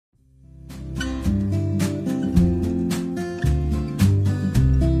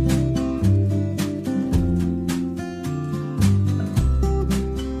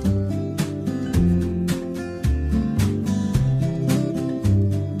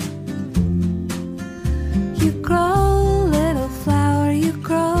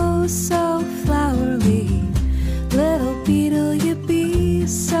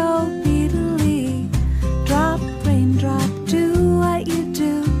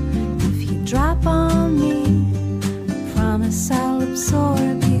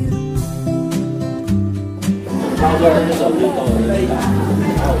High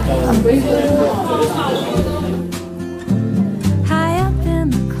up in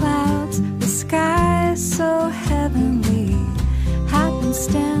the clouds, the sky is so heavenly.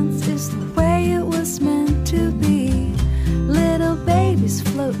 Happenstance is the way it was meant to be. Little babies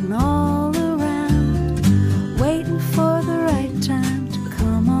floating all around, waiting for the right time to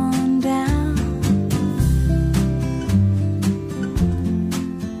come on down.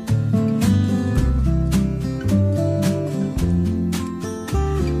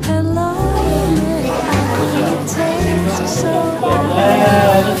 Hello, little apple, taste so high.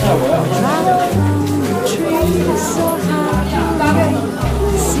 Drop from the tree so high.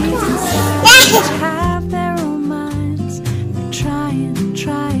 Seeds inside have their own minds. They're trying,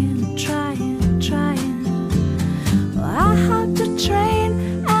 trying, trying, trying. Well, I hopped a train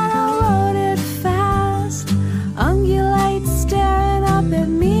and I rode it fast. Ungulates staring up at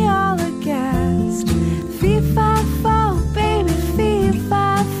me all aghast. Fee-fi-fo, baby,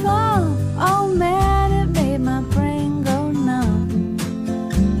 fee-fi-fo. Oh man, it made my brain go numb.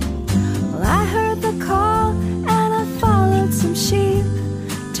 Well, I heard the call and I followed some sheep.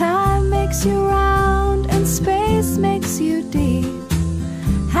 Time makes you round and space makes you deep.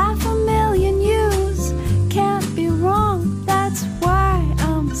 500,000 years can't be wrong. That's why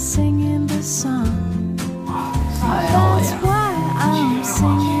I'm singing this song. That's why I'm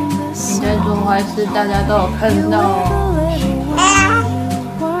singing this 你在 song. 做坏事，大家都有看 You 到 were 哦。 the little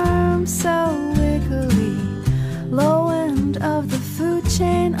worm, so wiggly. Low end of the food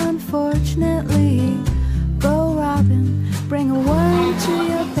chain, unfortunately. Go Robin, bring a